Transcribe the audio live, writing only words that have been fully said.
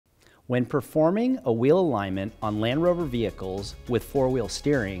When performing a wheel alignment on Land Rover vehicles with four-wheel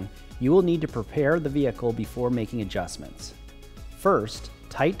steering, you will need to prepare the vehicle before making adjustments. First,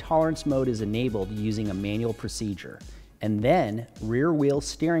 tight tolerance mode is enabled using a manual procedure, and then rear wheel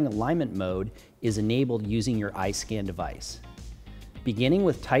steering alignment mode is enabled using your iSCAN device. Beginning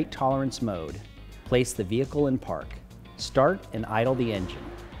with tight tolerance mode, place the vehicle in park. Start and idle the engine.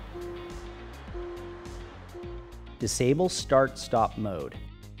 Disable start-stop mode.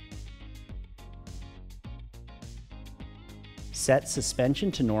 Set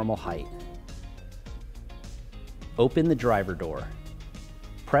suspension to normal height. Open the driver door.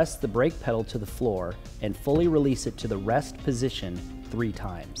 Press the brake pedal to the floor and fully release it to the rest position 3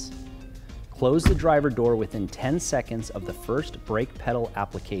 times. Close the driver door within 10 seconds of the first brake pedal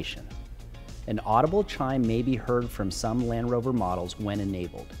application. An audible chime may be heard from some Land Rover models when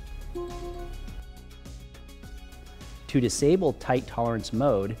enabled. To disable tight tolerance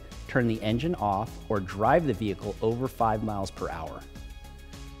mode, turn the engine off or drive the vehicle over 5 miles per hour.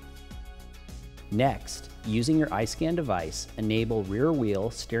 Next, using your iSCAN device, enable rear wheel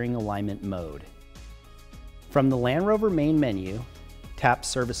steering alignment mode. From the Land Rover main menu, tap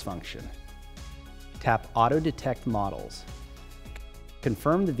Service Function. Tap Auto Detect Models.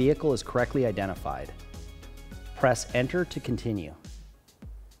 Confirm the vehicle is correctly identified. Press Enter to continue.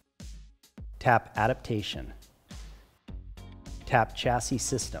 Tap Adaptation. Tap Chassis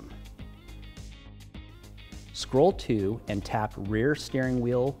System. Scroll to and tap Rear Steering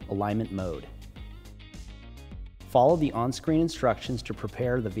Wheel Alignment Mode. Follow the on-screen instructions to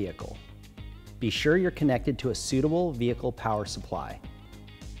prepare the vehicle. Be sure you're connected to a suitable vehicle power supply.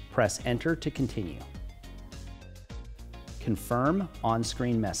 Press Enter to continue. Confirm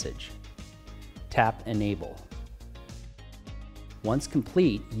on-screen message. Tap Enable. Once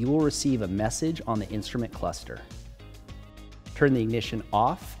complete, you will receive a message on the instrument cluster. Turn the ignition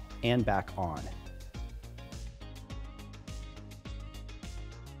off and back on.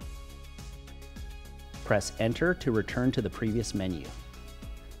 Press Enter to return to the previous menu.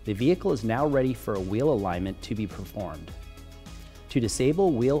 The vehicle is now ready for a wheel alignment to be performed. To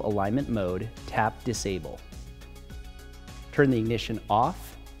disable wheel alignment mode, tap Disable. Turn the ignition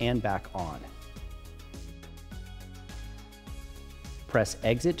off and back on. Press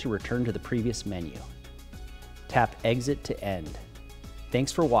Exit to return to the previous menu. Tap Exit to end.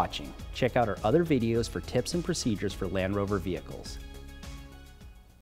 Thanks for watching. Check out our other videos for tips and procedures for Land Rover vehicles.